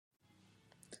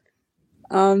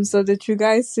So did you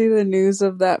guys see the news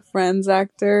of that Friends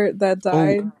actor that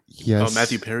died? Yes. Oh,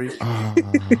 Matthew Perry?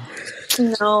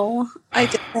 No, I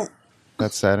didn't.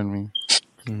 That saddened me.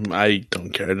 I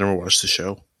don't care. I never watched the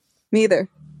show. Neither.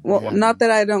 Well, Yeah. Not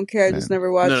that I don't care. I just Man.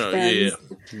 never watched No, Friends.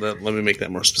 yeah. Let me make that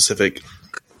more specific.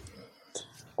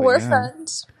 We're yeah.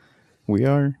 friends. We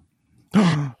are.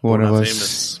 One We're of not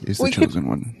us is the We could- chosen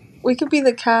one. We could be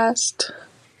the cast.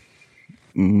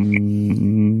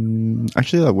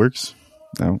 Actually, that works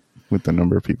now with the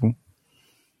number of people.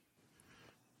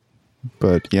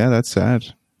 But yeah, that's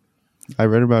sad. I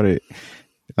read about it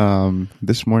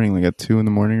this morning, like at 2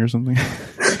 a.m. or something.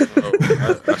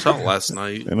 I saw it last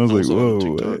night. And I was like, Also on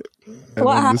whoa. TikTok. And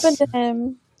What then happened to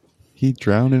him? He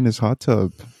drowned in his hot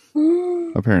tub,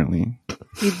 apparently.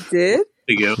 He did?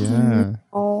 There you go. Yeah.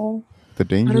 Oh, The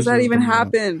dangers. How does that of even the-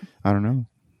 happen? I don't know.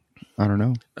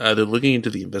 They're looking into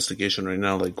the investigation right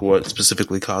now, like what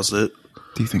specifically caused it.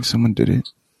 Do you think someone did it?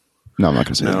 No, I'm not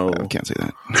going to say No. that. I can't say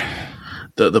that.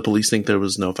 The police think there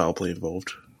was no foul play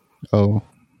involved. Oh,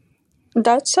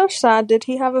 that's so sad. Did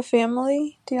he have a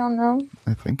family? Do y'all know?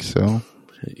 I think so.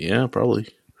 Yeah, probably.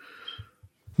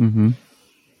 Hmm.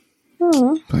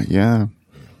 But yeah,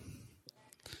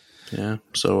 Yeah.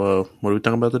 So, what are we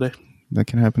talking about today? that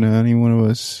can happen to any one of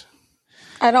us.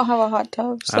 I don't have a hot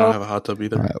tub, I don't have so a hot tub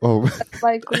either. Oh,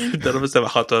 likely. None of us have a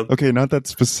hot tub. okay, not that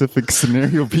specific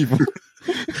scenario, people.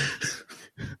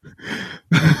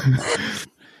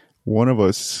 One of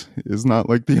us is not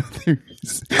like the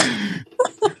others.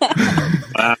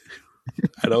 I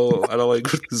don't like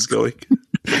where this is going.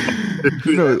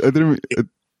 No, I didn't.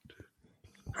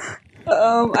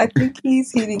 I think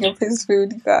he's heating up his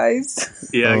food, guys.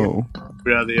 Yeah, Oh,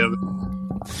 we're out of the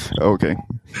oven. okay.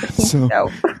 So No.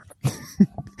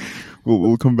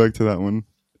 we'll come back to that one.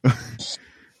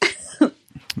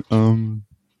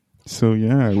 So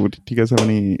yeah, do you guys have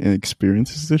any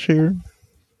experiences to share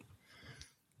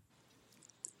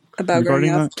About growing regarding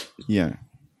up. that? Yeah.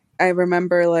 I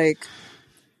remember, like,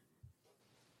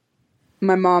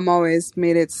 my mom always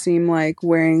made it seem like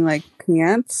wearing, like,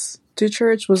 pants to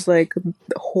church was, like,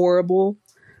 horrible.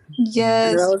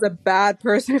 Yes. And I was a bad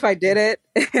person if I did it.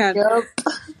 And Yep.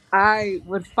 I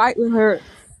would fight with her,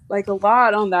 like, a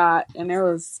lot on that. And it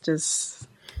was just,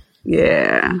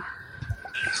 yeah.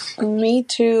 Me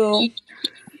too.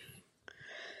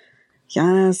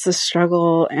 Yeah, it's a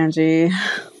struggle, Angie.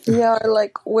 Yeah, or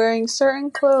like wearing certain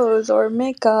clothes or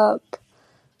makeup.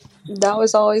 That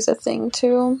was always a thing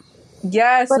too.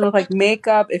 Yes, and with, like,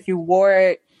 makeup, if you wore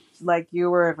it, like, you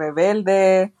were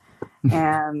rebelde.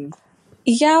 And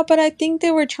Yeah, but I think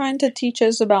they were trying to teach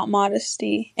us about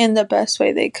modesty in the best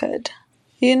way they could.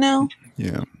 You know?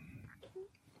 Yeah.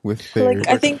 With their Like,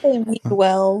 I think they mean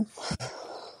well.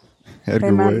 Edgar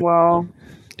they meant White. well.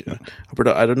 Yeah.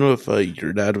 Alberto, I don't know if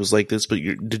your dad was like this, but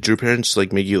did your parents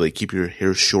like make you like keep your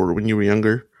hair short when you were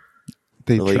younger?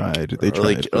 They Or, like, tried. They or, tried.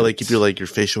 like, or like keep your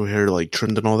facial hair like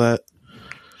trimmed and all that.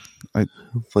 I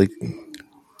Like,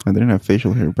 I didn't have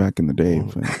facial hair back in the day.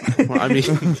 But well,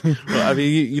 I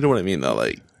mean, you know what I mean though.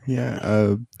 Like,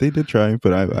 yeah, they did try,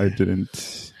 but I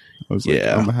didn't. I was like,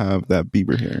 Yeah. I'm gonna have that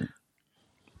Bieber hair.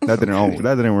 That didn't. Okay.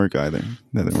 That didn't work either.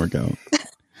 That didn't work out.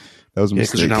 That was a yeah,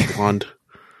 because you're mistake. not blonde.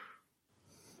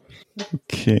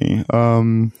 Okay.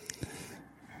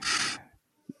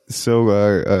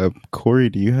 So, Corey,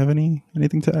 do you have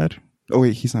anything to add? Oh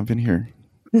wait, he's not been here.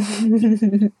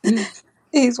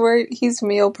 He's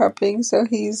meal prepping, so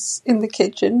he's in the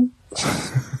kitchen.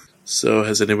 So,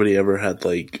 has anybody ever had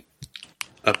like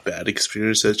a bad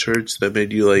experience at church that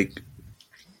made you like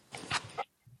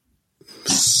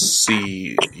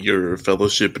see your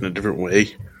fellowship in a different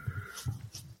way?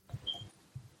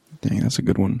 Dang, that's a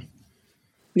good one.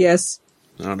 Yes.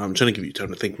 I don't know. I'm trying to give you time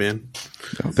to think, man.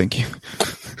 Oh, thank you.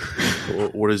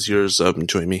 What is yours?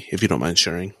 Join me if you don't mind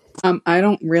sharing. I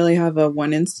don't really have a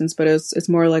one instance, but it's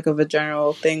more like of a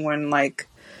general thing when, like,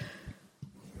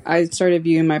 I started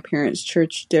viewing my parents'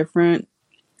 church different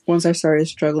once I started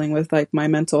struggling with, like, my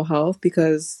mental health,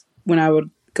 because when I would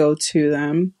go to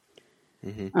them,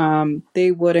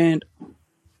 they wouldn't,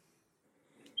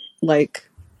 like,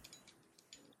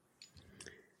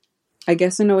 I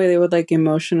guess in a way they would, like,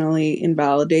 emotionally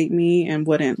invalidate me and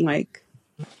wouldn't, like,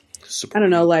 I don't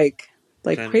know, like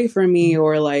pray for me,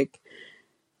 or like,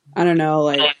 I don't know,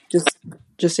 like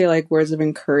just say like words of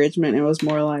encouragement. It was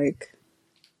more like,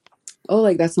 oh,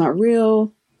 like that's not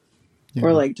real, Yeah.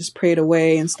 or like just pray it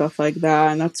away and stuff like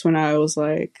that. And that's when I was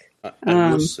like,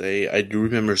 I will say I do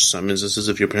remember some instances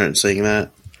of your parents saying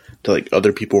that to like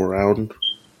other people around.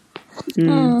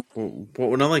 Well,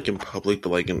 not like in public, but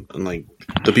like in like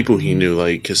the people he knew,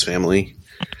 like his family.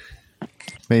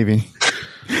 Maybe.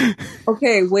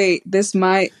 Okay, wait. This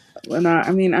might. Well, not,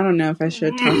 I mean, I don't know if I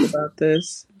should talk about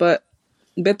this, but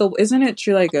isn't it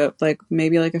true? Like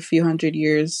maybe like a few hundred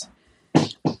years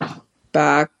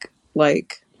back,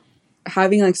 like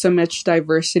having like so much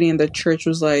diversity in the church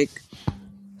was like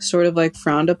sort of like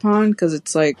frowned upon because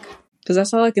it's like because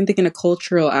that's all I can think in a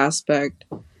cultural aspect,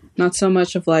 not so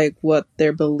much of like what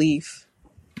their belief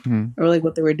or like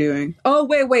what they were doing. Oh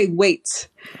wait.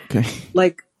 Okay.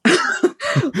 Like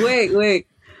wait.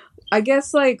 I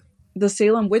guess like the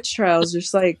Salem witch trials,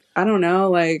 just like I don't know,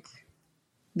 like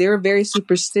they were very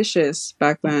superstitious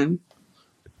back then.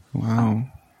 Wow.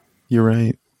 You're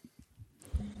right.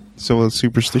 So a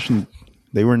superstition,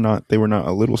 they were not a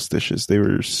little stitious, they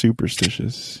were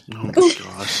superstitious. Oh my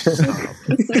gosh. Stop.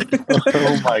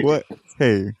 Oh my What?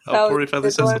 Hey, That was Corey a finally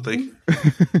good said one. something.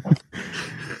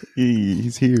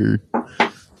 he's here.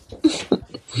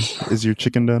 Is your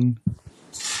chicken done?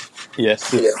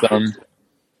 Yes, it's done.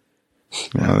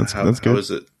 Wow, that's How good. is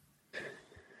it?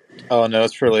 Oh no,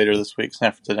 it's for later this week. It's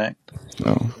not for today.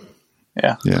 Oh,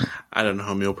 Yeah. yeah. I don't know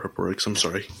how meal prep works. I'm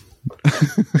sorry.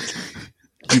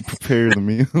 You prepare the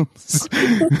meals.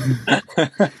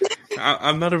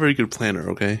 I'm not a very good planner.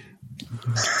 Okay.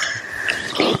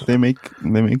 They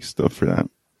make stuff for that.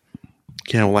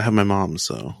 Yeah. Well, I have my mom,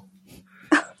 so.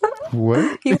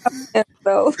 What? You have him,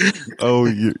 though. Oh,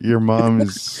 your mom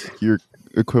is your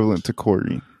equivalent to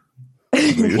Corey.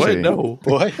 That's what you're What? saying. No.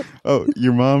 What? Oh,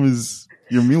 your mom is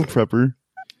your meal prepper.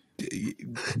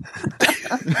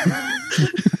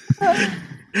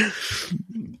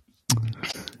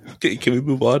 Can we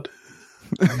move on?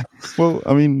 Well,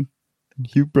 I mean,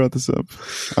 you brought this up.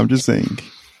 I'm just saying.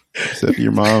 You said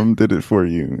your mom did it for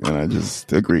you, and I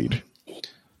just agreed. Yeah,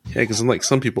 because unlike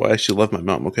some people, I actually love my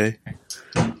mom. Okay.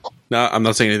 No, I'm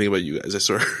not saying anything about you guys. I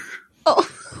swear.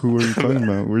 Who are you talking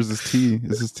about? Where's this tea?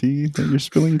 Is this tea that you're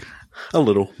spilling? A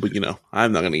little, but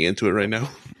I'm not going to get into it right now.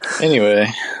 Anyway,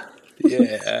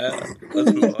 Yeah.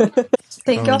 Let's move on.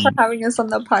 Thank y'all for having us on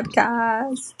the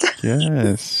podcast.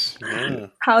 Yes. Yeah.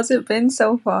 How's it been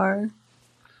so far?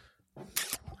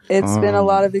 It's been a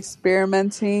lot of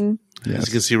experimenting. As you Yes.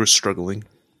 can see, we're struggling.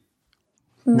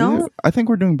 No, I think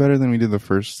we're doing better than we did the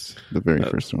very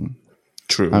first one.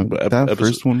 True. But That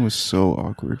first one was so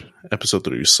awkward. episode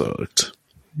 3 sucked.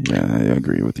 Yeah, I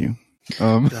agree with you.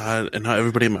 God, and now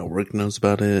everybody at my work knows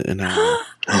about it, and now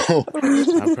I'm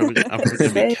probably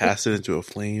gonna be casted into a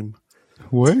flame.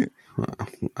 What?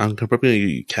 I'm probably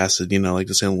gonna get casted, like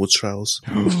the Salem Witch Trials.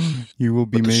 You will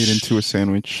be What the made into a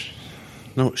sandwich.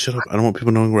 No, shut up! I don't want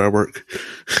people knowing where I work.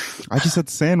 I just said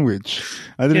sandwich.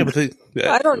 I Yeah, didn't. but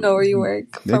I don't know where you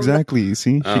work. From Exactly.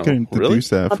 See, she Oh, couldn't really? deduce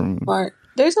that from. Smart.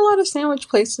 There's a lot of sandwich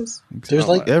places. there's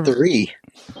like Every- 3.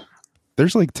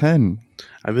 There's like 10.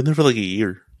 I've been there for like a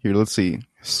year. Here, let's see.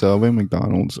 Subway,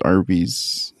 McDonald's,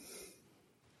 Arby's.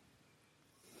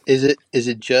 Is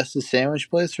it just a sandwich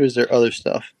place, or is there other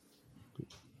stuff?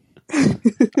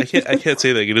 I can't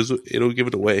say that. It'll give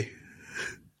it away.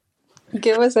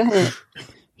 Give us a hint.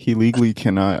 He legally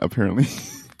cannot, apparently.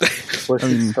 What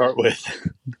should we start with?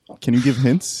 Can you give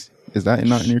hints? Is that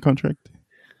not in your contract?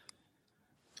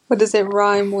 What does it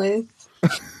rhyme with?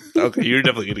 Okay, you're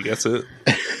definitely gonna guess it.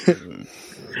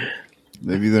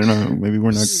 Maybe they're not. Maybe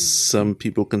we're not. Some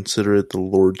people consider it the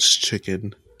Lord's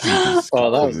chicken.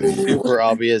 Oh, that was a super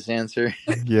obvious answer.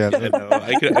 Yeah. I know.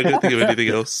 I couldn't think of anything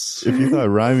else. If you thought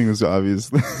rhyming was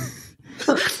obvious.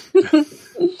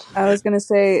 I was gonna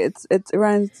say it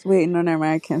rhymes. Wait, no, never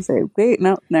mind. I can't say it. Wait,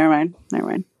 no, never mind. I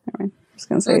was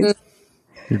gonna say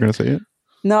You're going to say it?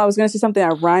 no. I was gonna say something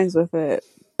that rhymes with it.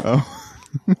 Oh.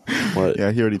 What?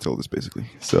 Yeah, he already told us, basically.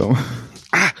 So.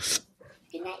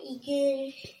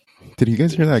 Did you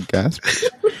guys hear that gasp?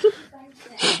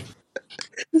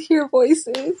 Hear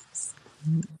voices.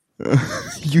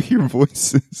 You hear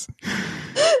voices.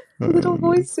 Little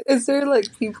voices. Is there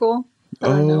like people? I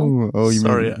don't know. Oh, you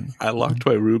Sorry, mean. I locked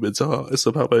my room and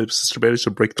somehow my sister managed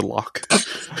to break the lock.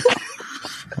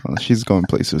 Oh, she's going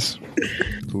places.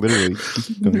 Literally.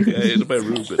 She's going- Yeah, into my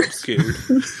room, but I'm scared.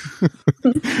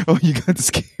 Oh, you got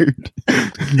scared.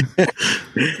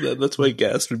 That's why I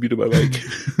gasped and muted my mic.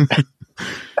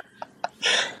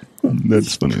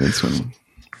 That's funny.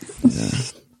 Yeah.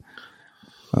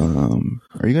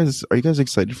 Are you guys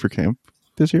excited for camp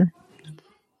this year?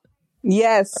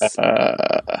 Yes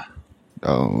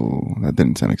Oh, that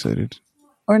didn't sound excited.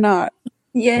 or not.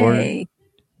 Yay.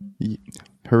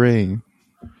 Hooray.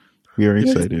 We are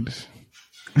excited.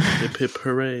 Hip hip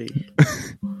hooray.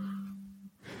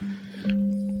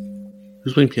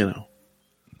 Who's playing piano?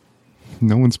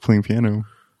 No one's playing piano.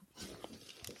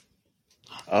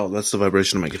 Oh, that's the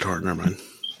vibration of my guitar. Never mind.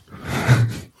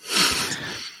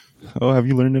 Oh, have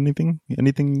you learned anything?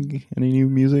 Anything? Any new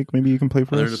music? Maybe you can play I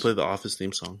for learned to us. play the Office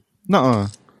theme song. Nuh-uh.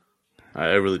 I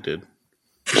really did.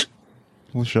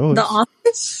 Well, show The us.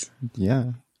 Office?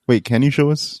 Yeah. Wait, can you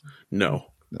show us? No.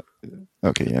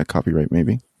 Okay, yeah, copyright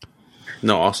maybe.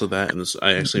 No, also that, and this,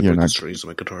 I actually You're played the not- strings of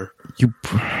my guitar. You.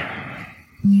 I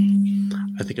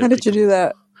think How did you do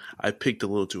that? I picked a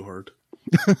little too hard.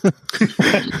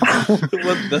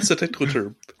 Well, that's a technical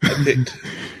term. I picked.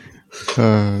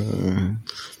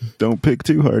 Don't pick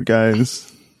too hard,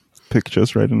 guys. Pick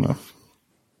just right enough.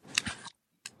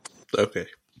 Okay.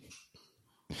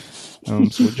 So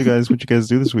what you guys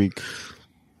do this week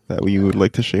that you would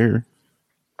like to share?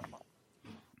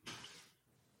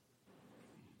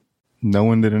 No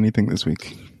one did anything this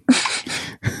week.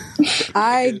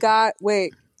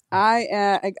 Wait.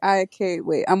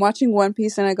 I'm watching One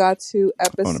Piece and I got to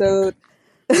episode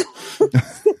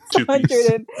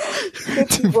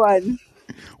 151.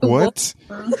 What?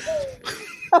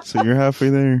 So you're halfway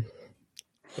there.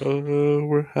 Oh,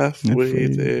 we're halfway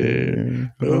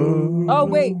there. Oh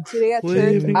wait, today at church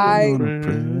Living I on a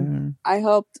prayer.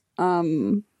 helped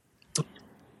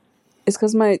it's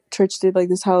because my church did like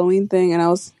this Halloween thing and I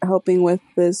was helping with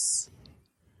this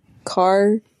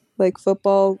car like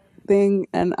football thing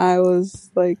and I was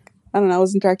like I don't know, I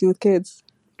was interacting with kids.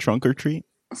 Trunk or treat?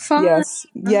 Fun. Yes.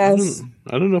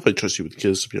 I don't know if I trust you with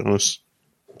kids, to be honest.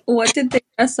 What did they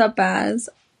dress up as?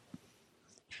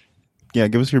 Yeah,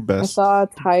 give us your I best. saw a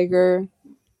tiger.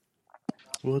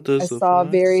 What does I the saw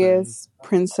flag various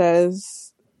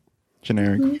princess.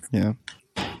 Generic. Yeah.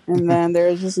 And then there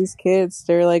was just these kids.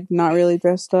 They're like not really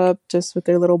dressed up, just with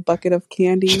their little bucket of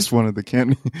candy. Just wanted the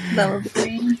candy. That was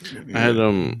green. say? I had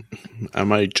at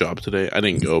my job today. I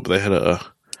didn't go, but they had a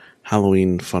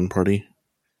Halloween fun party.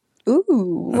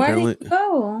 Ooh. Where did Apparently- you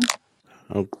go?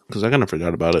 Oh, because I kind of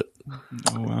forgot about it.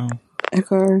 Oh wow.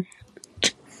 Ekar.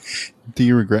 Do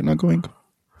you regret not going?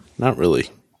 Not really.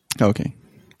 Okay.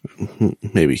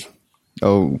 Maybe.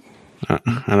 Oh, I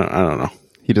don't know.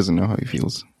 he doesn't know how he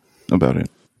feels about it.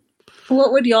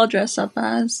 What would y'all dress up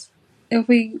as if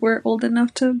we were old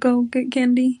enough to go get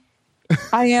candy?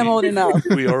 I am old enough.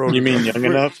 We are. You mean young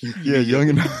enough? Yeah, young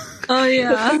enough. Oh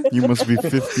yeah. You must be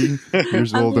 50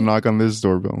 years old to knock on this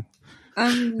doorbell.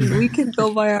 We could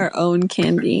go buy our own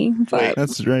candy, but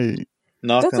That's right.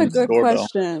 Knock That's on a the good doorbell.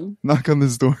 question. Knock on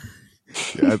this door.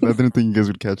 Yeah, I didn't think you guys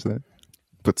would catch that,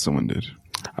 but someone did.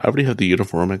 I already have the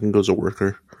uniform. I can go as a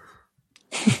worker.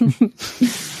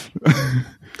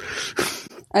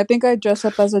 I think I dress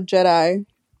up as a Jedi.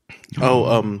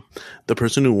 Oh, the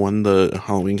person who won the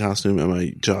Halloween costume at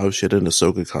my job, she had an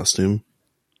Ahsoka costume.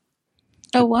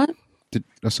 oh what? Did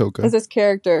Ahsoka? As this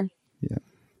character.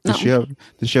 Did she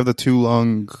have the two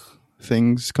long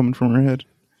things coming from her head?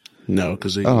 No,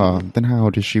 because Then how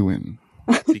did she win?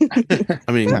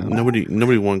 I mean,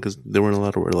 nobody won because they weren't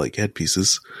allowed to wear like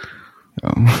headpieces.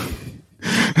 Oh.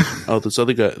 Oh, this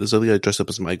other guy dressed up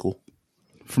as Michael.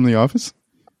 From The Office?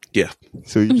 Yeah,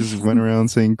 So you just went around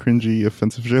saying cringy,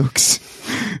 offensive jokes?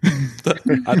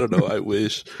 I don't know. I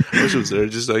wish it was there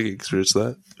just so I could experience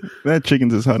that. That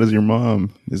chicken's as hot as your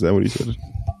mom. Is that what he said?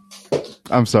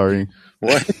 I'm sorry.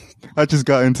 What? I just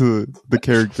got into the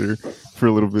character for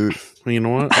a little bit. Well, you know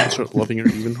what? I'll start loving her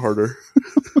even harder.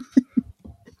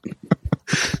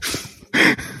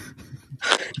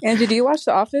 Andrew, do you watch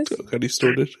The Office? Got he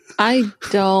started. I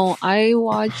don't. I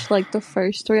watched like the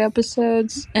first 3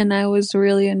 episodes and I was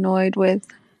really annoyed with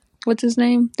what's his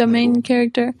name? The main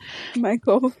character.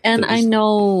 Michael. And That I was-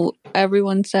 know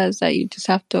everyone says that you just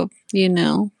have to,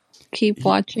 keep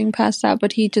watching past that,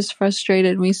 but he just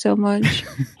frustrated me so much.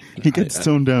 He gets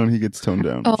toned down.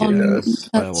 Oh, Yes,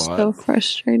 by a that's lot. so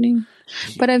frustrating.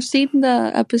 But I've seen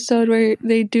the episode where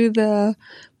they do the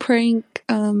prank,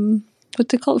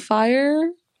 what's it called?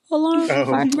 Fire alarm? Oh.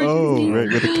 Fire Oh,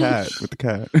 emergency? right, with the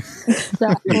cat.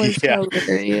 That was Yeah.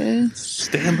 hilarious.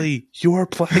 Stanley, you are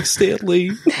Black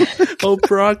Stanley. Oh,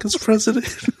 Brock is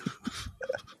president.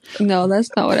 No, that's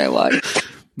not what I watched.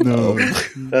 No.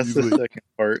 That's the second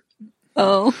part.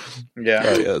 Oh, Yeah.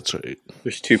 Oh, yeah, that's right.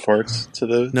 There's 2 parts to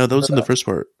those. No, that was in the first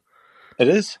part. It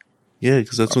is? Yeah,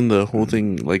 because that's when the whole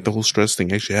thing, like the whole stress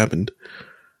thing, actually happened.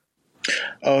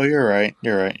 Oh, you're right.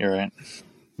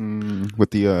 With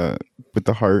the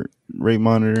heart rate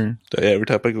monitor. Yeah, every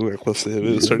time I go close to him,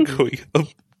 it would start going up.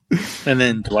 And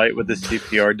then Dwight with the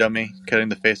CPR dummy cutting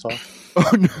the face off.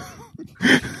 Oh no.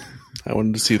 I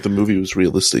wanted to see if the movie was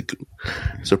realistic.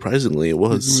 Surprisingly, it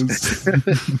was.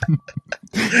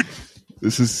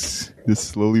 This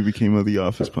slowly became a The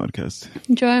Office podcast.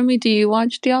 Joey, do you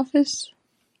watch The Office?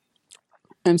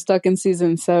 I'm stuck in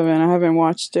season 7. I haven't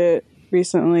watched it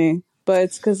recently. but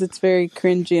it's because it's very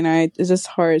cringy, and it's just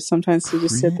hard sometimes to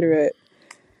just sit through it.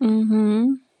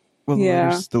 Mm-hmm. Well,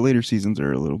 Yeah. the later seasons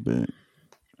are a little bit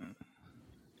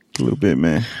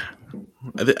meh.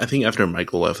 I think after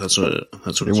Michael left, that's when it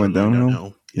It went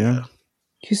downhill. Yeah.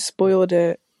 You spoiled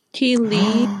it. He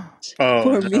leaves.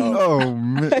 Oh, For no. me. Oh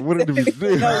man, what did he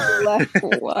do?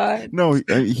 What? No,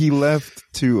 he left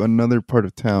to another part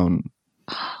of town.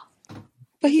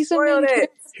 But he's a Spoiled main it.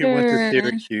 He went to character.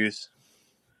 Syracuse.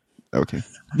 Okay.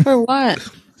 For what?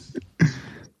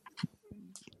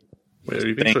 Wait, are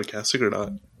you being sarcastic or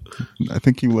not? I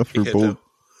think he left for Yeah, both.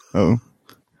 Oh.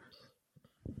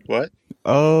 What?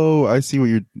 Oh, I see what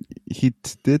you're... He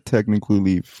did technically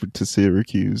leave to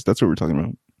Syracuse. That's what we're talking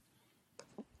about.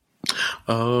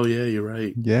 Oh, yeah, you're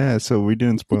right. Yeah, so we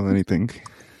didn't spoil anything.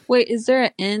 Wait, is there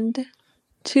an end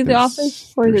to The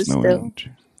Office? Or is it still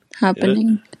end.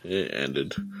 happening? It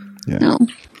ended. Yeah. No.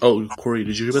 Oh, Corey,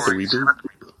 did you hear about the reboot?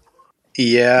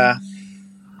 Yeah.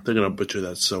 They're gonna butcher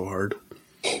that so hard.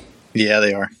 Yeah,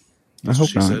 they are. I hope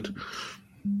She not. said.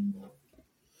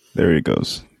 There he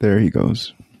goes. There he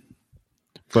goes.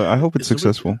 But I hope it's Is it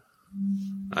successful.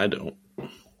 I don't.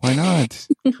 Why not?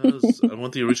 Because I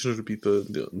want the original to be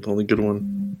the only good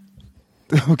one.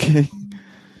 Okay.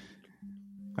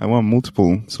 I want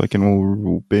multiple so I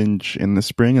can binge in the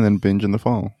spring and then binge in the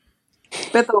fall.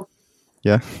 Beto,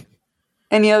 Yeah.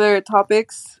 any other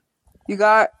topics you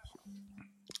got?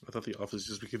 I thought The Office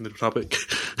just became the topic.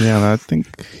 Yeah, I think...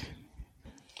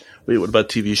 Wait, what about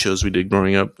TV shows we did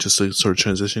growing up? Just to sort of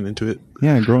transition into it.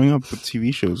 Yeah, growing up with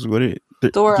TV shows.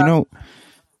 Dora. You know...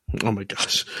 Oh my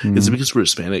gosh. Is it because we're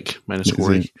Hispanic? Minus Is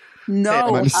Corey. it? No,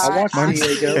 I watched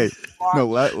Diego. Hey, no,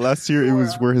 last year it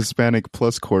was we're Hispanic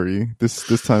plus Corey. This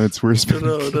time it's we're Hispanic.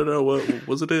 No. What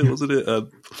wasn't it? Wasn't it?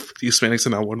 The Hispanics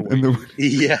are now one way. And the-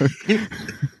 Yeah.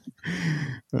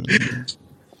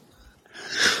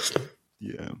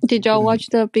 yeah, Did y'all watch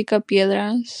the Pica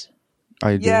Piedras?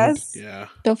 I did. Yes. Yeah,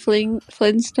 The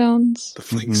Flintstones? the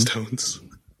Flintstones.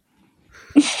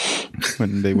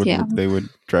 When they would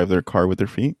drive their car with their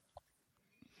feet.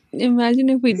 Imagine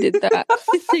if we did that.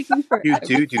 It's taking forever.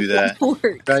 You do that. to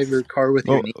work. Drive your car with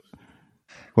your knee.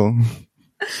 Well,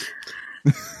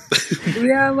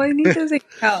 Yeah, my knee doesn't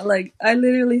count. Like, I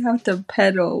literally have to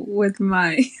pedal with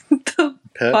my the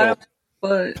Pedal. bottom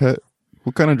foot. pet.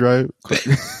 What kind of drive? What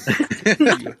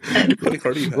kind of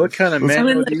car do you have? What kind of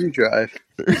manual do you drive?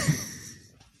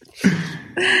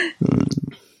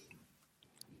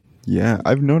 Yeah,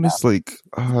 I've noticed like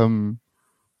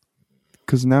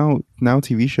because now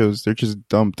TV shows they're just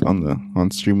dumped on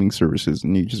streaming services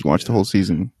and you just watch the whole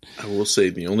season. I will say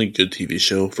the only good TV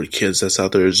show for kids that's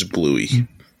out there is Bluey.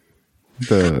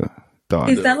 The dog.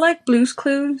 Is that like Blue's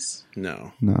Clues?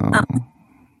 No,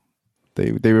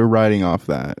 They were riding off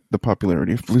the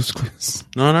popularity of Blue's Clues.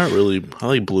 no, not really. I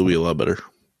like Bluey a lot better.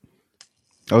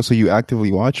 Oh, so you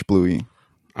actively watch Bluey?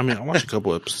 I mean, I watched a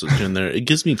couple episodes in there. It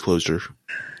gives me closure.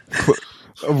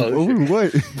 Over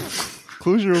what?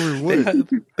 Closure over what?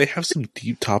 They have some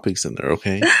deep topics in there.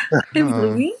 Okay. In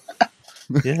Bluey?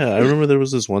 Yeah, I remember there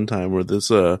was this one time where they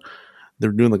were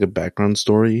doing like a background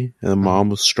story, and the mom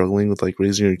was struggling with like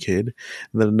raising her kid,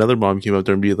 and then another mom came up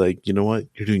there and be like, "You know what?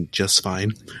 You're doing just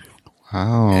fine."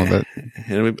 Wow, that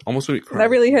And it almost made me cry. That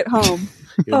really hit home.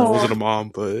 Even though I wasn't a mom,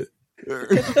 but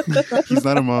he's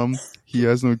not a mom. He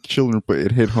has no children, but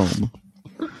it hit home.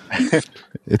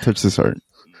 It touched his heart.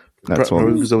 That's probably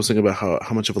all. because I was thinking about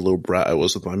how much of a little brat I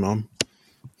was with my mom.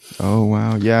 Oh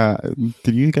wow, yeah.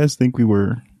 Did you guys think we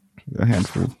were a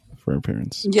handful for our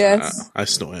parents? Yes. I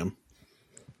still am.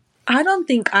 I don't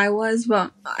think I was,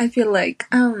 but I feel like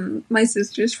my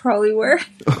sisters probably were.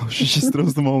 Oh, she just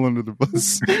throws them all under the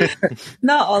bus.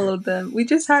 Not all of them. We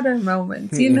just had our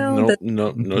moments, you know,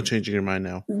 No changing your mind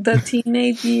now. the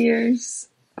teenage years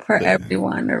for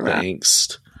everyone The around.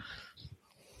 angst,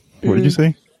 What did you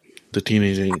say? the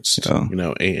teenage angst. Oh. You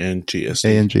know, ANGST.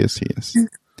 ANGSTS.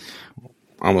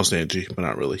 Almost Angie, but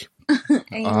not really.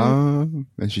 And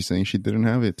she's saying she didn't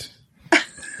have it.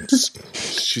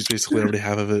 She's basically already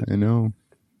half of it. I know.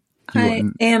 I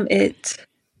am it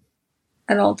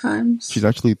at all times. She's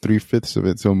actually 3/5 of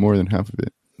it, so more than half of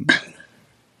it.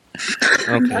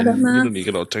 Okay, you don't need to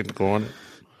get all technical on it.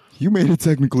 You made it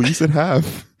technical. You said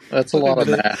half. That's a lot of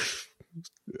math.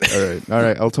 All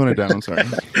right. I'll tone it down. I'm sorry.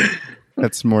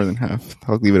 That's more than half.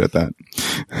 I'll leave it at that.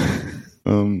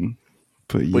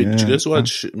 But yeah. Wait, did you guys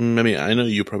watch? I mean, I know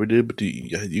you probably did, but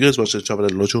you guys watch the Chavo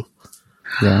del Ocho?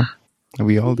 Yeah.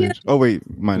 We all did. Oh wait,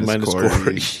 minus Corey.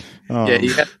 Corey. Oh. Yeah,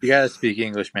 you gotta speak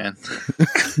English, man.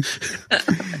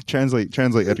 Translate,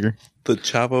 Edgar. The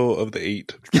Chavo of the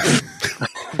 8.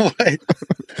 What?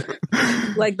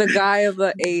 Like the guy of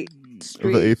the 8.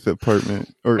 Street. The Eighth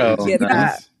Apartment. Or Oh, Get no.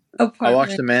 that. Apartment. I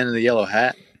watched The Man in the Yellow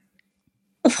Hat.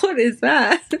 What is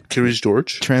that? Curious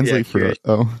George. Translate Yeah, for curious.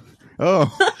 that.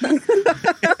 Oh.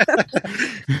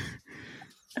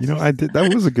 I did.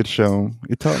 That was a good show.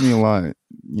 It taught me a lot.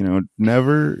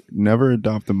 Never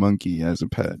adopt a monkey as a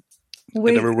pet.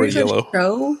 Wait, never wear there's a yellow.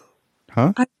 show?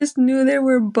 Huh? I just knew there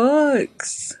were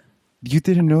books. You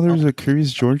didn't know there was a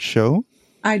Curious George show?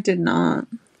 I did not.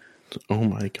 Oh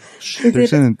my gosh.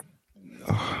 There's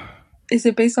Is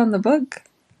it based on the book?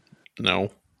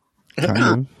 No.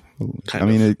 kind of. Kind I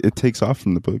mean, of. it takes off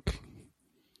from the book.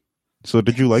 So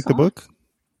did you like the book?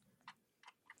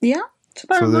 Yeah. It's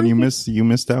about So a then you monkey.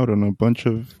 missed out on a bunch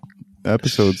of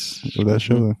episodes of that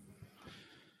show.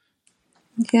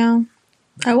 Yeah.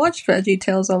 I watched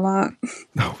VeggieTales a lot.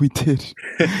 No, we did.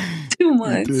 Too We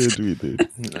much. did.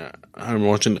 I'm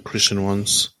watching the Christian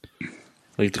ones.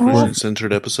 Like the Oh. Christian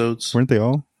censored episodes. Weren't they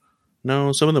all?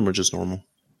 No, some of them are just normal.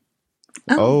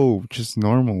 Oh, just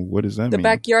normal. What does that The mean?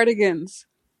 Backyardigans.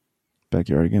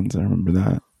 Backyardigans. I remember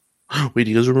that. Wait,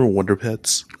 do you guys remember Wonder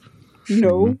Pets?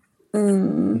 No.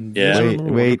 Mm. Yeah. I Wait,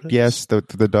 remember wait. Wonder Pets. Yes,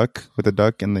 the duck with the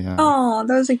duck and the. Oh,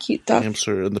 that was a cute The duck.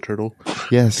 hamster and the turtle.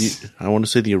 Yes. I want to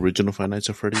say the original Five Nights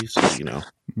at Freddy's.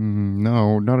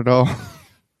 No, not at all.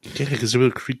 Yeah, because they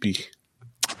were creepy.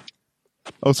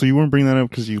 Oh, so you weren't bringing that up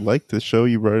because you liked the show?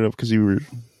 You brought it up because you were.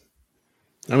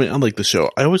 I mean, I like the show.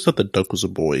 I always thought the duck was a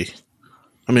boy.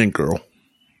 I mean, a girl.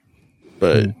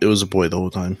 But it was a boy the whole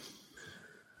time.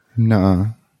 Nah.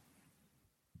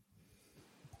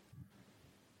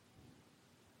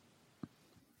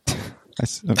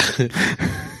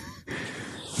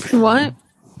 What?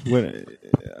 What?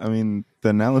 I mean, the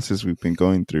analysis we've been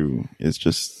going through is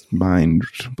just mind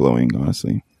blowing.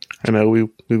 Honestly, I know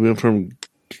we went from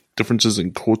differences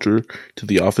in culture to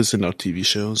The Office and now TV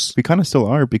shows. we kind of still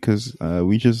are because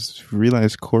we just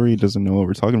realized Corey doesn't know what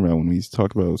we're talking about when we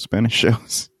talk about Spanish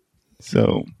shows.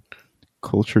 So,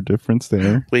 culture difference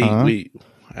there. Wait, huh? wait.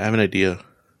 I have an idea.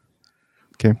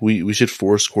 Okay. We should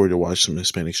force Corey to watch some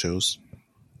Hispanic shows.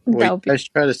 Well, That you would be- guys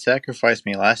tried to sacrifice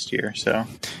me last year, so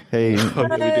Hey, Oh, yeah,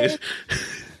 we did.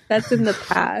 That's in the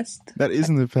past. that is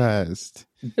in the past.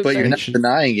 but you're not Make sure-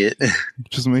 denying it.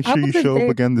 Just make I sure you wasn't show there.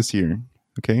 up again this year.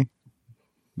 Okay.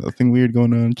 Nothing weird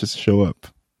going on. Just show up.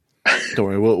 Don't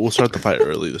worry, we'll start the fight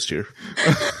early this year.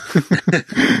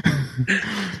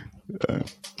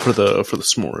 For the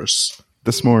s'mores.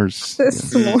 The s'mores.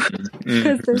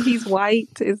 Because he's white.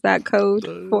 Is that code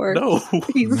for No,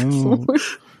 he's No.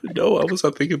 no, I was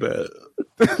not thinking that.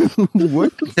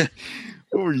 What?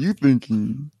 What were you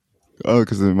thinking? Oh,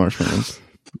 because of the marshmallows.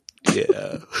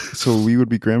 Yeah, So we would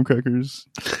be graham crackers.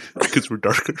 because we're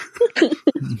darker.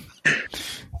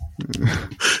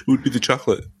 It would be the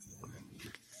chocolate.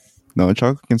 No,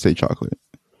 chocolate can say chocolate.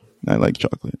 I like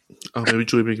chocolate. Oh, maybe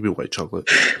Julie make it be white chocolate.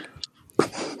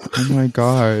 Oh my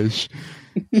gosh.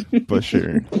 But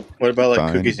sure. What about like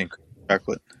Fine. cookies and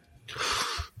chocolate?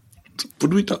 What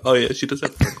do we talk? Oh yeah, she does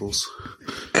have freckles.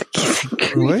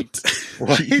 What?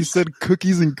 What? He said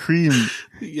cookies and cream.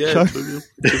 Yeah, Choc-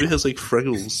 Julie has like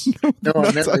freckles. No,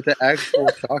 I meant like the actual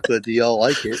chocolate. Do y'all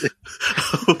like it?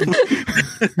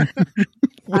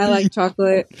 I like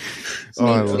chocolate. Oh,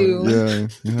 I love too.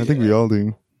 it. Yeah, I think we all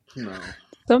do. No.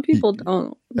 Some people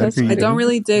don't. That's Agreed. I don't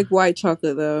really dig white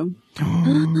chocolate though.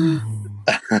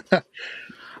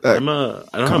 I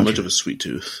don't have much of a sweet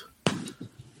tooth.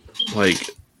 Like,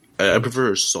 I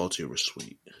prefer salty over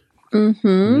sweet. Mm-hmm.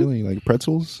 Really? Like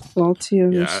pretzels? Salty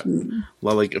over Yeah. sweet.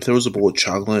 Well, like, if there was a bowl of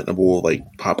chocolate and a bowl of like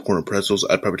popcorn and pretzels,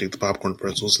 I'd probably take the popcorn and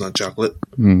pretzels, not chocolate.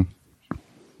 Mm.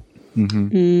 Mm-hmm.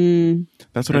 Mm.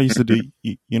 That's what I used to do.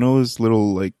 You know those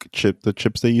little like the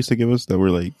chips they used to give us that were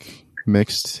like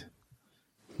mixed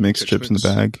Chex chips in the Mix?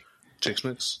 bag? Chex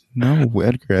Mix. No,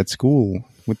 Edgar at school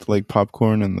with like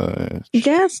popcorn and the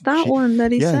Yes, that one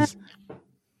that he yes.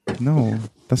 said. No,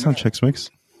 that's not Chex Mix.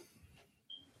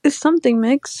 It's something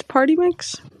mix. Party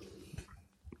mix?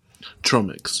 Tro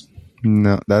Mix.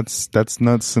 No, that's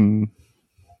nuts and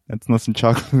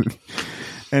chocolate.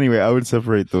 Anyway, I would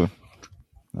separate the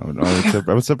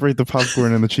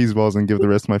popcorn and the cheese balls and give the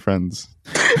rest to my friends.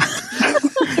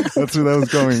 That's where that was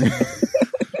going.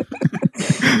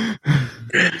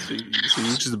 So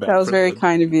you're just a bad That was friend very then.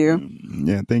 kind of you.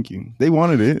 Yeah, thank you. They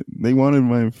wanted it. They wanted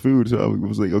my food, so I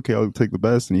was like, okay, I'll take the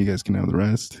best, and you guys can have the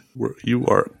rest. You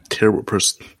are a terrible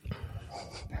person.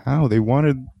 How? They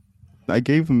wanted... I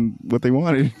gave them what they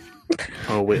wanted.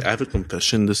 Oh, wait, I have a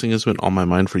confession. This thing has been on my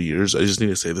mind for years. I just need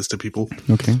to say this to people.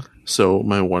 Okay. So,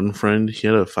 my one friend, he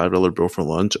had a $5 bill for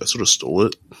lunch. I sort of stole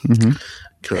it Mm-hmm.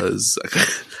 because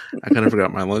I kind of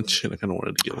forgot my lunch and I kind of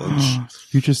wanted to get lunch.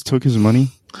 You just took his money?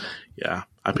 Yeah.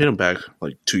 I paid him back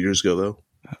like 2 years ago, though.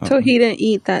 So he didn't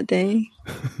eat that day.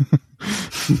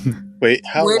 Wait,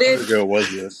 how Where long did- ago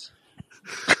was this?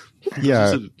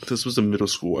 Yeah. This was in middle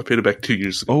school. I paid it back 2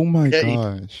 years ago. Oh my Yeah,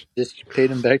 gosh. Just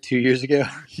paid him back 2 years ago.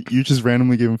 You just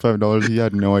randomly gave him $5. He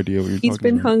had no idea what you're He's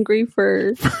talking been about. hungry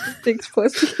for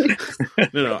 6+ years.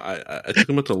 No, I took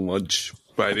him out to lunch,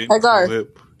 but I didn't Hagar.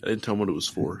 tell him what it was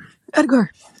for.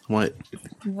 Edgar, What?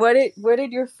 where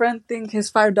did your friend think his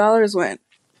 $5 went?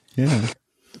 Yeah.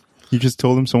 You just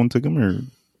told him someone took him, or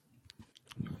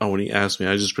Oh, when he asked me,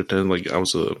 I just pretended like I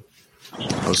was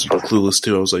clueless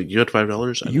too. I was like, "You had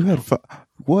 $5?" you had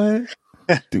what?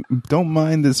 Dude, don't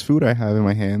mind this food I have in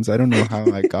my hands. I don't know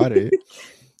how I got it,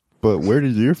 but where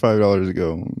did your $5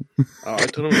 go? Oh, I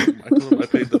told him I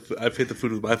paid the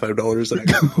food with my $5 and I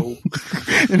got home.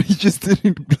 And he just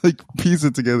didn't like piece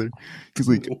it together. He's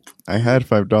like, I had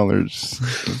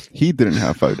 $5. He didn't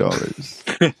have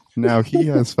 $5. Now he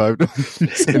has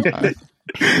 $5. And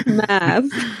Math.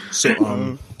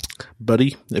 So,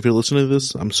 buddy, if you're listening to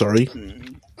this, I'm sorry.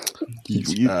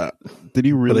 did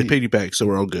he really? But I paid you back, so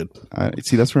we're all good.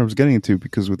 See, that's where I was getting into,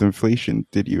 because with inflation,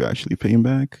 did you actually pay him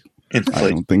back? I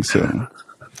don't think so.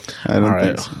 I don't All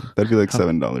right. think so. That'd be like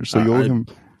 $7. So you owe him.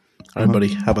 All right, buddy.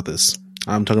 How about this?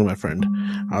 I'm talking to my friend.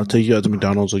 I'll take you out to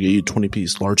McDonald's. I'll get you a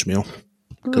 20-piece large meal.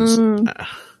 'Cause,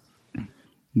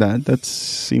 That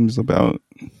seems about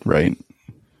right.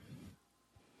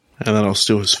 and then I'll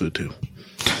steal his food too.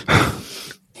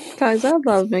 Guys, I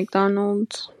love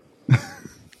McDonald's.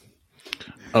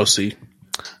 Oh, see,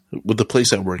 with the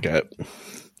place I work at,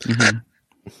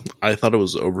 I thought it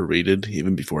was overrated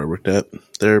even before I worked at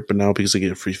there, but now because I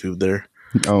get free food there,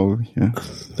 Oh, yeah.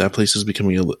 that place is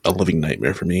becoming a living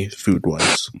nightmare for me,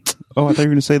 food-wise. Oh, I thought you were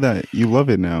going to say that you love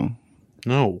it now.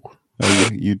 No. Oh,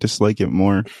 you dislike it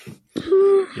more.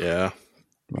 Yeah.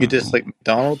 You just like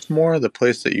McDonald's more, the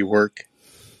place that you work.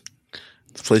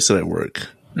 The place that I work.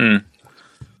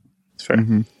 It's fair.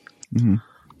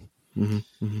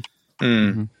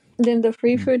 Then the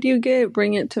free food you get,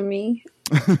 bring it to me.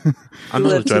 I'm not going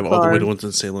live to drive too all the way far. to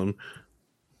Winston-Salem.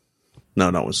 No,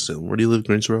 not Winston-Salem. Where do you live,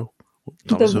 Greensboro?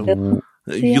 Thomasville?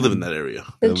 The You live in that area.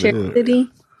 Cherry City.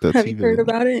 That's Have you heard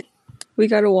about it? We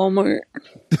got a Walmart.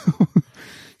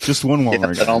 Just one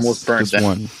Walmart. that almost burned Just down.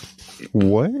 one.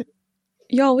 What?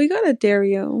 Y'all, we got a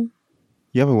Dario.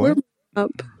 You have a what?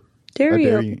 Up. A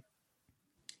Dario. dairy.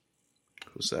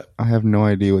 Who's that? I have no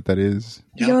idea what that is.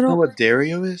 You Y'all don't know don't- what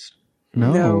Dario is?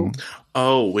 No. No.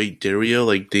 Oh, wait, Dario?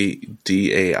 Like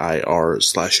DAIR/O?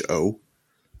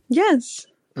 Yes.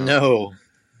 No.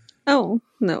 Oh,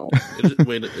 no.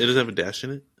 Wait, it doesn't have a dash in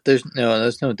it? There's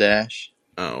no dash.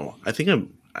 Oh, I think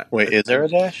I'm... Wait, is there a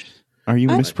dash? Are you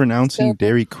I- mispronouncing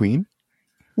Dairy Queen?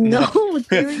 No,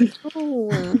 Dario.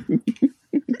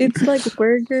 It's like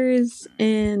burgers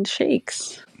and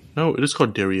shakes. No, it is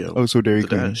called Dario. Oh, so Dairy the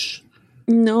Queen. dash.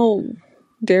 No.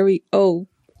 Dario.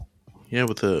 Yeah,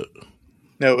 with the...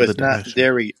 No, The it's not dash.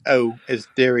 Dario. It's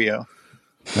Dario.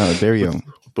 No, Dario.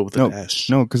 But with the No, dash.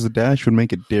 no, because the dash would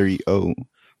make it Dairy O.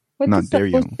 What Not does that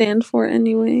Dario. stand for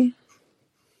anyway?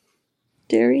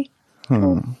 Dairy?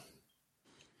 Huh.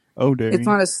 Oh, Dairy. It's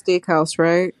not a steakhouse,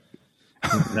 right?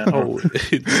 No. Oh,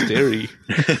 it's dairy.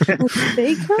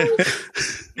 Steakhouse?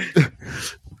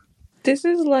 This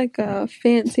is like a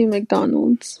fancy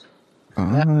McDonald's.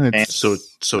 It's So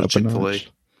up a Chick-fil-A.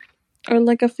 notch. Or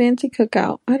like a fancy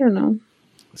cookout. I don't know.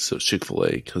 So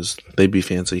Chick-fil-A, because they be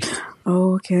fancy.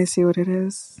 Oh, okay, I see what it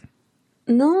is.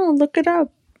 No, look it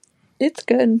up. It's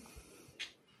good.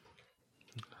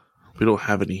 We don't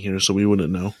have any here, so we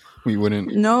wouldn't know. We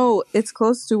wouldn't. No, it's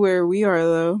close to where we are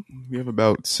though. We have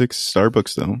about 6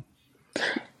 Starbucks, though.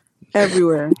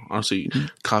 Everywhere. Honestly,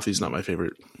 coffee's not my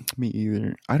favorite. Me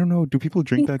either. I don't know. Do people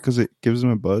drink that because it gives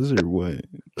them a buzz or what?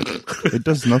 It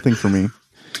does nothing for me.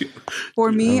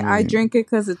 For me, I Right. drink it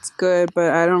because it's good,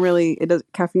 but I don't really.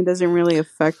 Caffeine doesn't really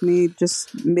affect me.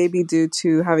 Just maybe due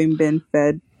to having been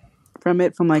fed from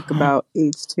it from like about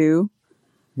age 2.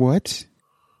 What?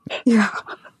 Yeah,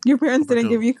 your parents didn't No.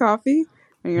 give you coffee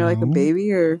when you're like a No.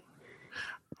 baby or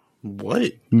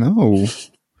What? No.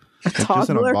 a Like just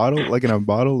in a toddler. bottle? Like in a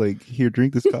bottle? Like, here,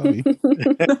 drink this coffee.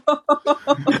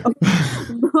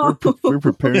 No. We're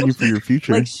preparing you for your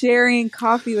future. Like sharing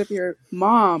coffee with your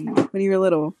mom when you were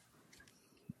little,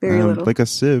 very little. Like a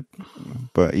sip.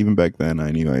 But even back then,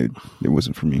 I knew it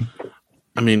wasn't for me.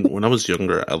 I mean, when I was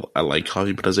younger, I liked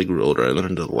coffee, but as I grew older, I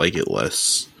learned to like it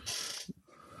less.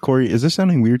 Corey, is this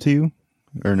sounding weird to you?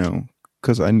 Or no?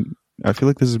 Because I feel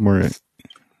like this is more...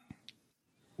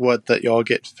 What, that y'all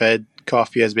get fed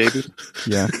coffee as babies?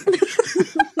 Yeah.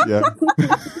 Yeah.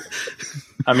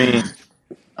 I mean,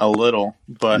 a little,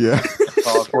 but Yeah. that's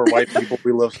talk. We're white people.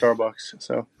 We love Starbucks.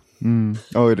 So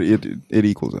Oh, it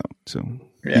equals out. So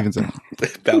Yeah. evens out.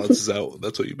 Balances out.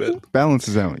 That's what you meant.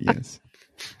 Balances out. Yes.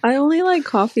 I only like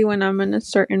coffee when I'm in a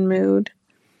certain mood.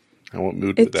 What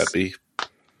mood would that be?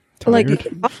 Like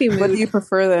Tired? coffee What do mood. you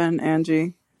prefer then,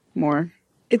 Angie? More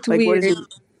It's like what weird. is it?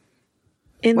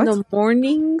 In What? the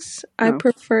mornings, I Oh.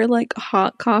 prefer like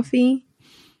hot coffee,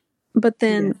 but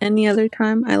then Yeah. any other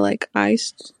time, I like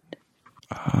iced.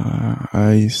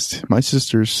 Iced. My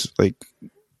sister's like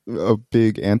a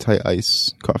big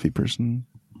anti-ice coffee person.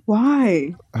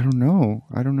 Why? I don't know.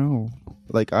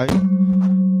 Like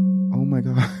oh my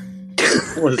god.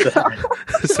 what is that?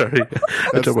 Sorry,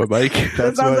 I dropped my mic. That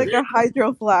That's sounds why. like a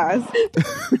hydro flask.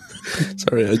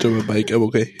 Sorry, I dropped my mic. I'm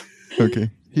okay. Okay,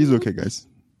 he's okay, guys.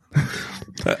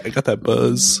 I got that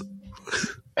buzz.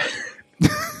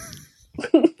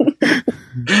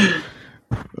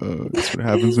 That's what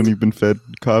happens when you've been fed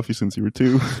coffee since you were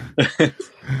 2.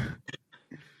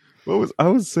 I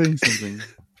was saying something.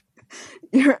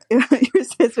 Your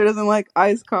sister doesn't like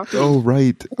iced coffee. Oh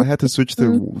right, I had to switch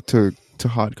to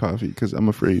hot coffee because I'm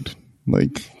afraid.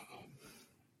 Like,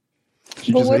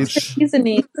 she But just what's hates her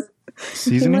reasoning?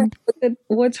 seasoning.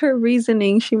 What's her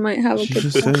reasoning? She might have a She good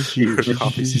just point. says she. Her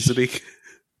coffee seasoning.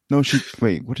 No,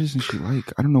 wait. What isn't she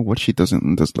like? I don't know what she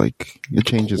doesn't does like. It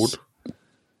changes. Cold?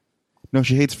 No,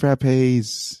 she hates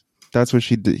frappes. That's what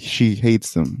she did. She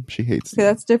hates them. She hates Okay, them.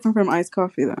 that's different from iced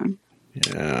coffee then.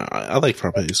 Yeah, I like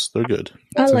frappes. They're good.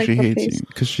 I So like she hates frappes. you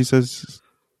because she says.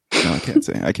 No, I can't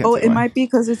say. I can't. Oh, say it why. might be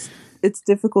because it's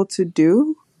difficult to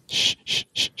do. Shh, shh,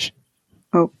 shh, shh.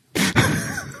 Oh,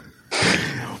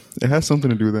 It has something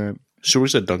to do with that. She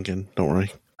works at Dunkin'. Don't worry.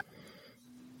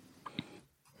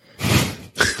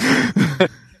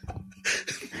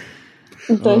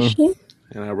 Does she?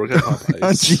 And I work at Popeyes.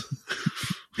 Angie.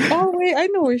 Oh wait, I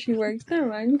know where she works. Never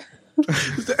mind.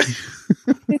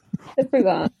 I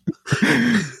forgot.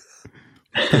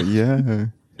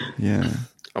 Yeah.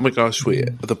 Oh my gosh! Wait,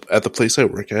 at the place I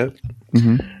work at,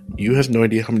 hmm you have no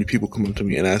idea how many people come up to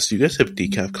me and ask, "Do you guys have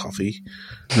decaf coffee?"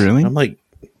 Really? I'm like,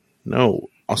 no.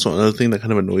 Also, another thing that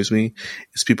kind of annoys me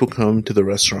is people come to the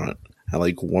restaurant at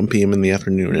like 1 p.m. in the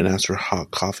afternoon and ask for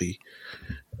hot coffee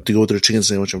to go with their chicken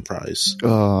sandwich and fries.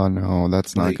 Oh no,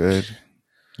 that's not Like- good.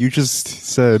 You just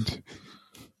said.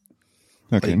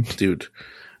 Okay. Like, dude,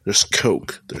 there's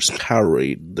Coke, there's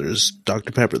Powerade, there's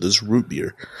Dr. Pepper, there's root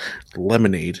beer,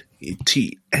 lemonade,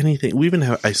 tea, anything. We even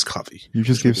have iced coffee. You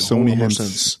just Which gave make a so whole many lot more hints.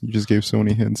 sense. You just gave so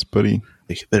many hints, buddy.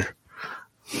 Like, there.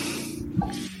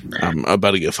 I'm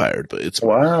about to get fired, but it's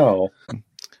Wow.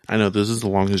 I know this is the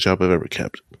longest job I've ever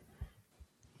kept.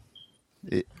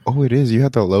 It is. You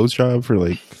had the Lowe's job for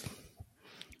like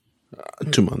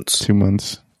 2 months. 2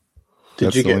 months. Did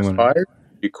That's you the get only one. fired?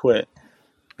 You quit.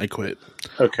 I quit.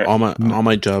 Okay. All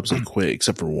my jobs I quit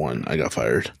except for one. I got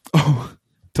fired. Oh,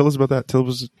 tell us about that. Tell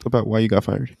us about why you got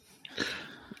fired.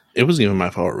 It wasn't even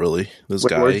my fault, really. This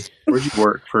guy. Where'd you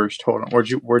work first? Hold on. Where'd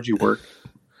you work?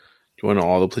 You want to know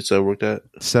all the places I worked at?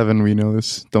 7, we know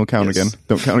this. Don't count Yes. again.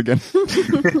 Don't count again.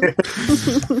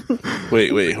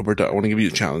 Wait, Roberto. I want to give you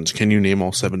a challenge. Can you name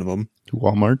all 7 of them?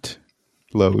 Walmart,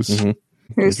 Lowe's. Mhm.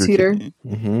 here's Teeter.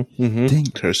 Mm-hmm. Dang.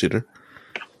 Terrace Eater.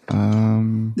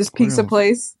 This what pizza else?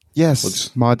 place. Yes,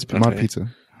 What's- Mod okay.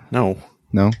 Pizza. No.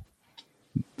 No,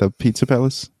 the Pizza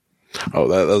Palace. Oh,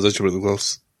 that was actually really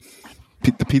close.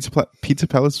 The Pizza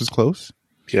Palace was close.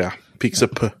 Yeah. Pizza.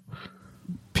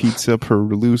 Pizza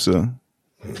Perlusa.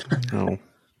 No.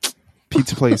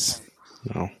 Pizza Place.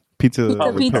 No.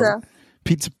 Pizza. Pizza.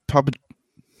 Pizza Papa.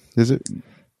 Is it?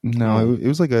 No, it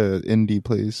was like a indie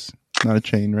place, not a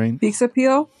chain, right? Pizza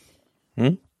Peel.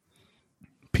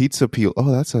 Pizza Peel.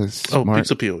 Oh, that's a Oh, smart.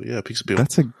 Pizza Peel. Yeah, Pizza Peel.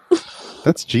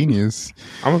 That's genius.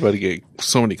 I'm about to get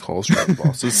so many calls from the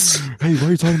bosses. Hey, why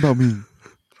are you talking about me?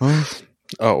 Huh?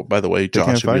 Oh, by the way, can't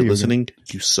Josh, if fire you're you listening,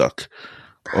 you suck.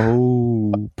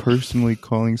 Oh, personally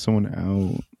calling someone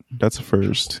out. That's a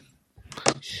first.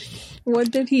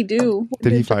 What did he do?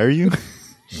 Did he fire you?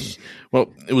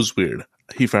 Well, it was weird.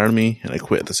 He fired me and I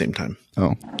quit at the same time.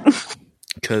 Oh,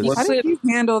 Because How did you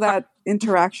handle that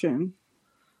interaction?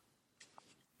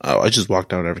 I just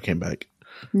walked out and never came back.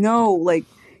 No, like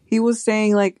he was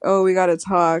saying, like, "Oh, we gotta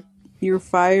talk." You're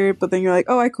fired, but then you're like,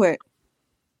 "Oh, I quit."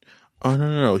 Oh,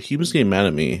 no. He was getting mad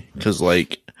at me because,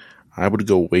 like, I would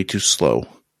go way too slow.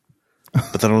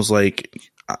 But then I was like,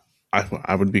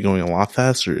 I would be going a lot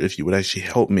faster if you would actually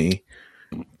help me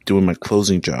doing my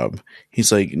closing job.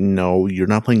 He's like, no, you're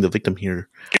not playing the victim here.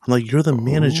 I'm like, you're the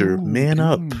manager. Man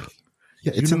up.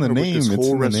 yeah, You it's in know the how to work name. this It's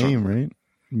whole in the restaurant. name, right?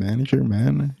 Manager,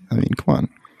 man. I mean, come on,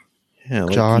 Yeah,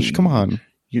 like, Josh. Come on.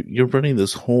 You're running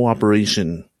this whole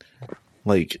operation.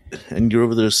 Like, and you're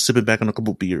over there sipping back on a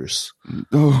couple beers.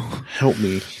 Oh, Help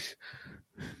me.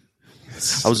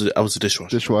 I was a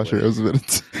dishwasher. dishwasher. I was about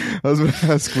to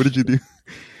ask, what did you do?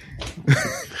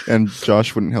 And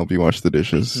Josh wouldn't help you wash the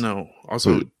dishes. No.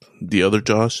 Also, the other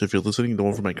Josh, if you're listening, the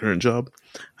one from my current job,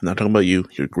 I'm not talking about you.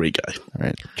 You're a great guy. All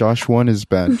right. Josh 1 is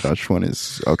bad. Josh 1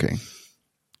 is okay.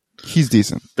 He's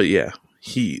decent. But yeah,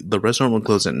 the restaurant would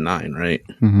close at 9, right?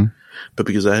 Mm-hmm. But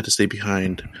because I had to stay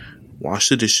behind, wash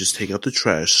the dishes, take out the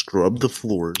trash, scrub the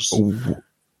floors,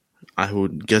 I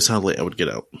would guess how late I would get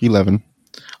out. 11.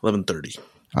 11:30.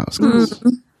 Oh, it's close.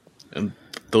 And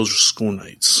those are school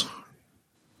nights.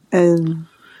 And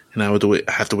And I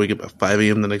have to wake up at 5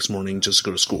 a.m. the next morning just to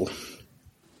go to school.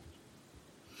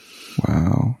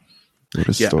 Wow. What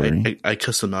a story. I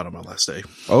cussed them out on my last day.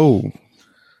 Oh.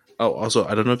 Oh, also,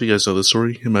 I don't know if you guys know this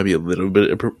story. It might be a little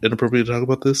bit inappropriate to talk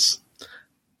about this.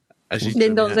 Actually,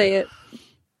 Then don't say it.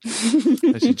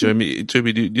 Actually, Jamie, do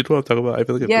you know what I'm talking about? I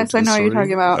feel like yes, I know what you're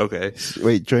talking about. Okay.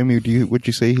 Wait, Jamie, would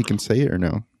you say he can say it or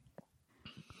no?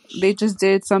 They just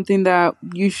did something that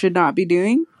you should not be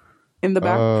doing in the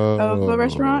back of the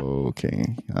restaurant.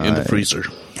 Okay. In the freezer.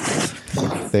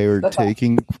 They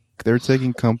were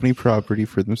taking company property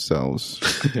for themselves.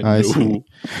 I see.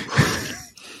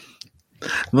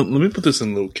 Let me put this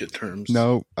in little kid terms.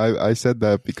 No, I said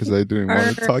that because I didn't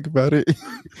want to talk about it,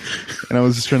 and I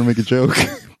was just trying to make a joke.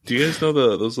 Do you guys know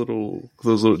those little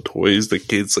toys that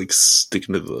kids like stick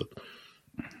into the?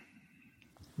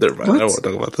 Never mind. I don't want to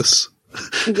talk about this.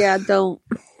 Yeah, don't.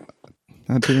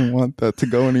 I didn't want that to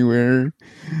go anywhere.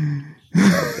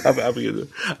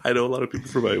 I know a lot of people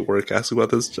from my work ask about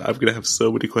this. I'm gonna have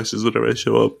so many questions whenever I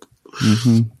show up.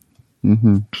 Mm-hmm.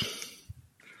 Mm-hmm.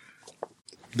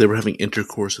 They were having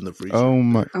intercourse in the freezer. Oh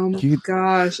my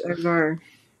Gosh, Edgar.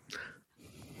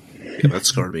 Yeah, that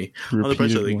scarred me. On the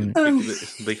bright Repeated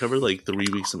side, they covered like 3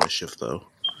 weeks of my shift though,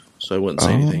 so I wouldn't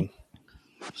say anything.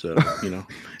 So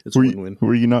it's a win-win.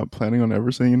 Were you not planning on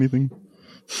ever saying anything?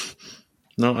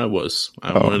 No, I was.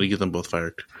 I wanted to get them both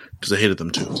fired because I hated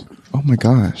them too. Oh my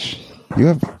gosh,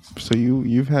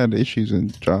 you've had issues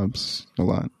in jobs a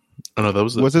lot. Oh no, that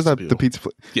was Was this at the pizza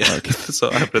place? Yeah, Okay. so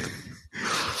I happened.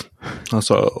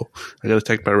 Also, I got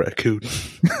attacked by a raccoon.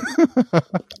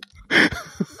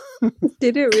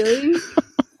 Did it really?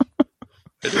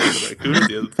 I did the raccoon is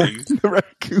the other thing. The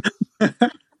raccoon.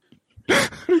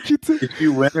 What did you say? If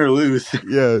you win or lose.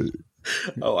 Yeah.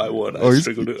 Oh, I won. Oh, I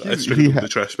strangled with the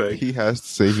trash bag. He has to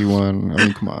say he won. I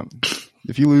mean, come on.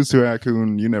 If you lose to a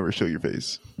raccoon, you never show your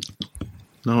face.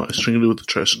 No, I strangled it with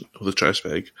the trash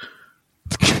bag.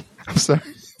 I'm sorry.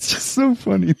 It's just so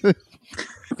funny that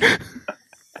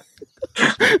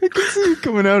I can see you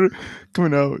coming out,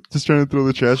 just trying to throw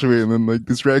the trash away, and then like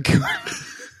this raccoon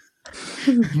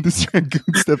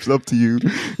steps up to you,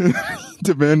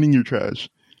 demanding your trash.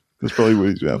 That's probably what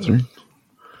he's after.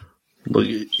 Like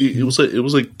it was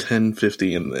like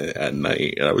 10:50 at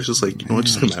night, and I was just like,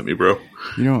 just come at me, bro.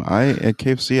 At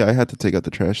KFC I had to take out the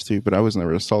trash too, but I was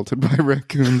never assaulted by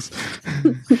raccoons.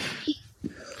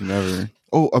 Never.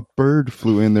 Oh, a bird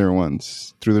flew in there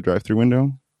once through the drive-thru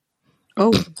window.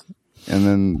 Oh. And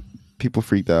then people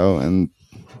freaked out, and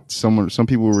some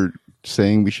people were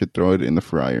saying we should throw it in the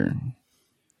fryer.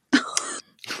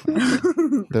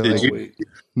 They're Did like, you? Wait.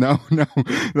 No.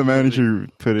 The manager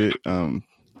put it In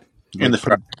the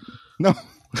front. No.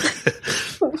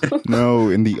 No,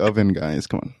 in the oven, guys.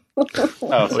 Come on.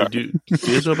 Oh, sorry. Do you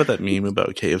guys know about that meme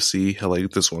about KFC? How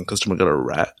like this one customer got a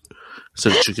rat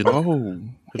instead of chicken? Oh,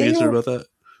 Have you guys heard about that?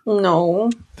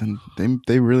 No. then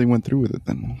they really went through with it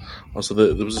then. Also,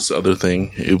 there was this other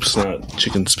thing. It was not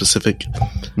chicken specific,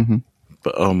 Mm-hmm.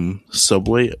 but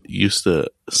Subway used to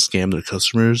scam their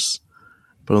customers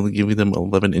by only giving them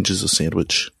 11 inches of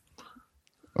sandwich.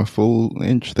 A full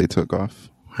inch they took off.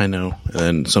 I know. And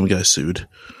then some guy sued.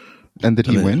 And did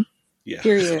he win? Yeah.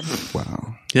 Period.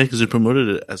 Wow. Yeah, because they promoted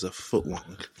it as a foot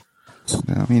long.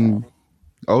 I mean,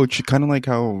 kind of like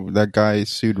how that guy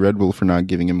sued Red Bull for not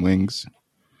giving him wings.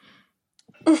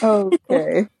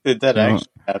 Okay. Did that actually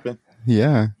happen?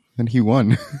 Yeah, and he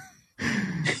won.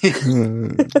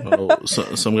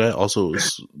 Some guy also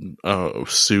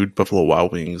sued Buffalo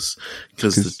Wild Wings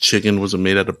because the chicken wasn't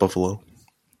made out of buffalo.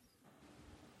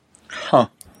 Huh.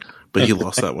 But he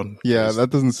lost that one. Yeah, that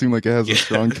doesn't seem like it has a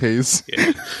strong case.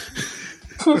 Yeah.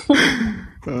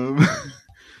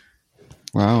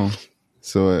 Wow.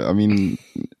 So, I mean,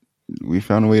 we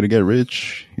found a way to get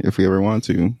rich if we ever want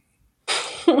to.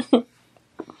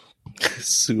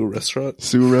 Sue a restaurant?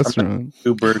 Sue a restaurant.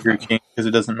 Do Burger King because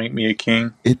it doesn't make me a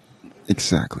king.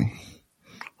 Exactly.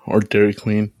 Or Dairy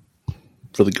Queen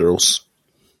for the girls.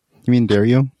 You mean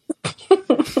Dario?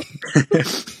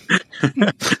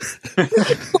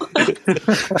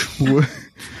 What?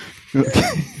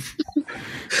 Okay.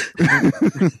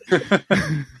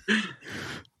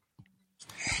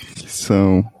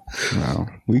 So, wow,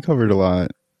 we covered a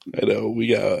lot. I know we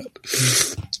got.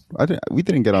 We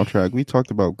didn't get off track. We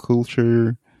talked about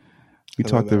culture. We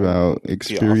talked about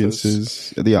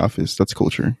experiences. The Office. That's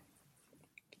culture.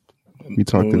 We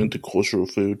talked into cultural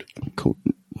food.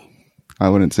 I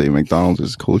wouldn't say McDonald's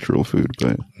is cultural food,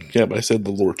 but Yeah, but I said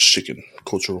the Lord's chicken.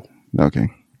 Cultural. okay,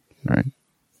 all right.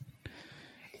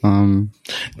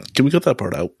 Can we cut that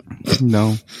part out?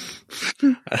 No,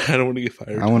 I don't want to get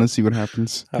fired. I want to see what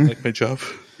happens. I like my job.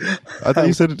 I thought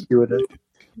you said. You would.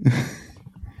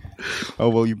 Oh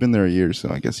well, you've been there a year, so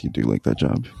I guess you do like that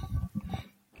job.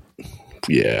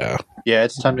 Yeah. Yeah,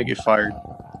 it's time to get fired.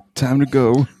 Time to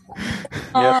go.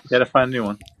 Yep, gotta find a new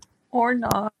one. Or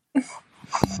not.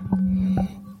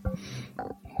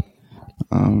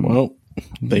 Well,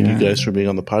 thank you guys for being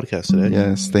on the podcast today.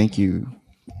 Yes, thank you.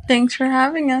 Thanks for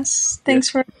having us. Thanks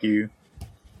for You.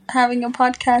 having a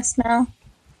podcast now.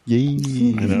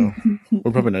 Yay! I know.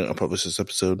 We're probably not going to publish this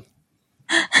episode.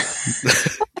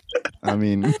 I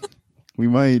mean, we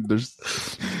might.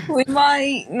 We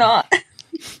might not.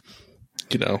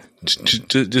 You know, just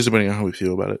depending on how we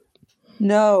feel about it.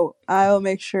 No, I'll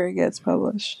make sure it gets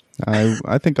published.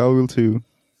 I think I will too.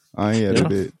 I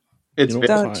edit it. It's You know,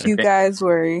 Don't fine. you guys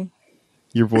worry.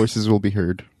 Your voices will be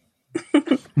heard.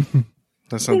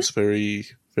 That sounds very,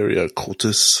 very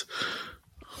cultist.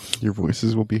 Your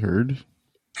voices will be heard.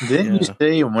 Didn't you Yeah.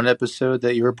 say in one episode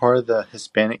that you were part of the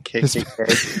Hispanic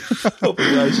KKK? Oh my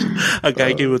gosh. A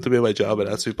guy came up to me at my job and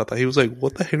asked me about that. He was like,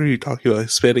 what the heck are you talking about?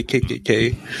 Hispanic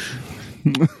KKK?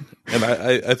 And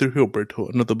I threw Gilberto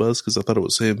under the bus because I thought it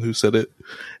was him who said it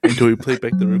until he played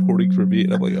back the recording for me.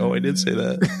 And I'm like, oh, I did say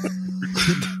that.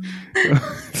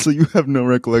 So you have no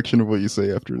recollection of what you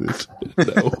say after this.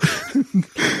 No.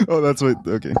 Oh, that's what.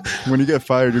 Okay. When you get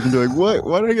fired, you're gonna be like, "What?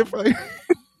 Why did I get fired?"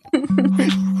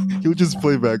 You'll just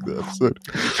play back the episode.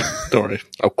 Don't worry.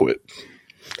 I'll quit.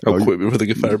 I'll quit before they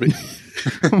get fired me.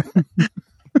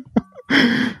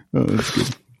 Oh, that's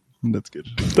good. That's good.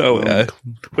 Oh, yeah.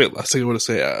 Wait, last thing I want to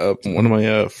say. One of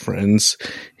my friends,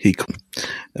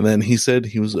 and then he said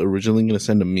he was originally going to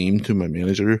send a meme to my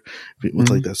manager with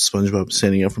like that SpongeBob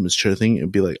standing up from his chair thing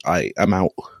and be like, I'm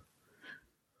out.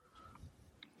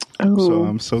 Oh, So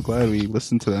I'm so glad we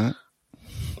listened to that.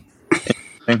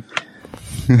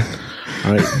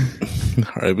 All right.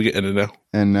 All right, we can end it now.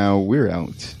 And now we're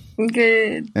out.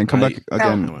 Good. And come Right. back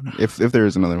again if there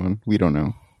is another one. We don't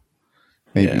know.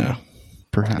 Maybe. Yeah.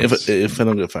 Perhaps. If I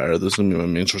don't get fired, this is going to be my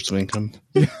main source of income.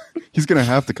 He's gonna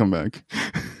have to come back.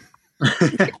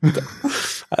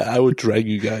 I would drag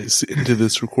you guys into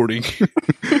this recording.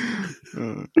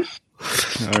 All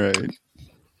right.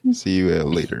 See you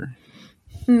later.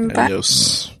 Bye.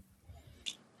 Adios.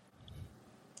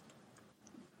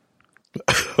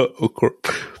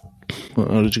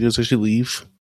 Oh, did you guys actually leave?